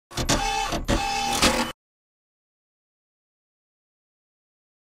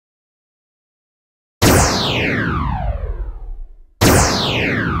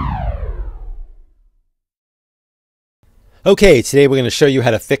Okay, today we're going to show you how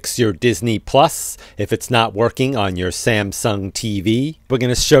to fix your Disney Plus if it's not working on your Samsung TV. We're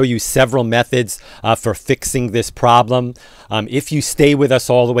going to show you several methods for fixing this problem. If you stay with us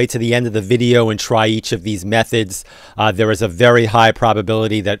all the way to the end of the video and try each of these methods, there is a very high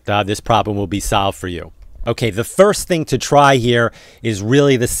probability that this problem will be solved for you. Okay, the first thing to try here is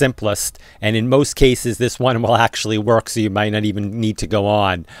really the simplest, and in most cases this one will actually work, so you might not even need to go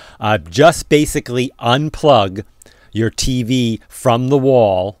on. Just basically unplug your TV from the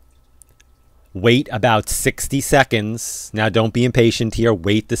wall, wait about 60 seconds. Now don't be impatient here,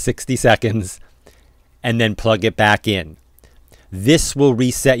 wait the 60 seconds, and then plug it back in. This will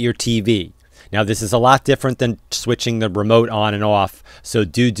reset your TV. Now this is a lot different than switching the remote on and off, so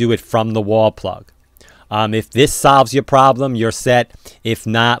do it from the wall plug. If this solves your problem, you're set. If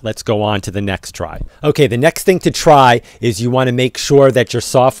not, let's go on to the next try. Okay, the next thing to try is you want to make sure that your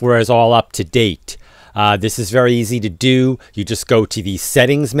software is all up to date. This is very easy to do. You just go to the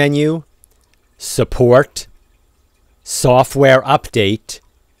Settings menu, Support, Software Update,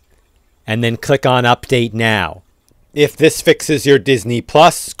 and then click on Update Now. If this fixes your Disney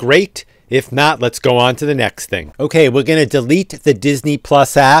Plus, great. If not, let's go on to the next thing. Okay, we're going to delete the Disney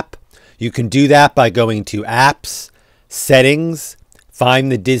Plus app. You can do that by going to Apps, Settings, find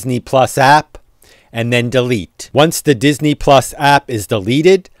the Disney Plus app, and then delete. Once the Disney Plus app is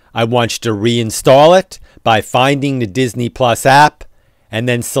deleted, I want you to reinstall it by finding the Disney Plus app and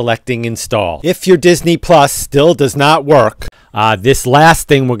then selecting Install. If your Disney Plus still does not work, this last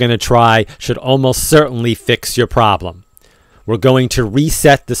thing we're going to try should almost certainly fix your problem. We're going to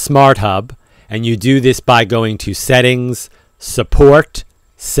reset the Smart Hub, and you do this by going to Settings, Support,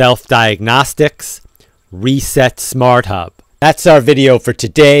 Self-Diagnostics, Reset Smart Hub. That's our video for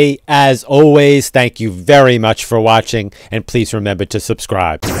today. As always, thank you very much for watching, and please remember to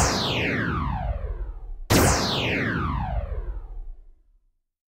subscribe.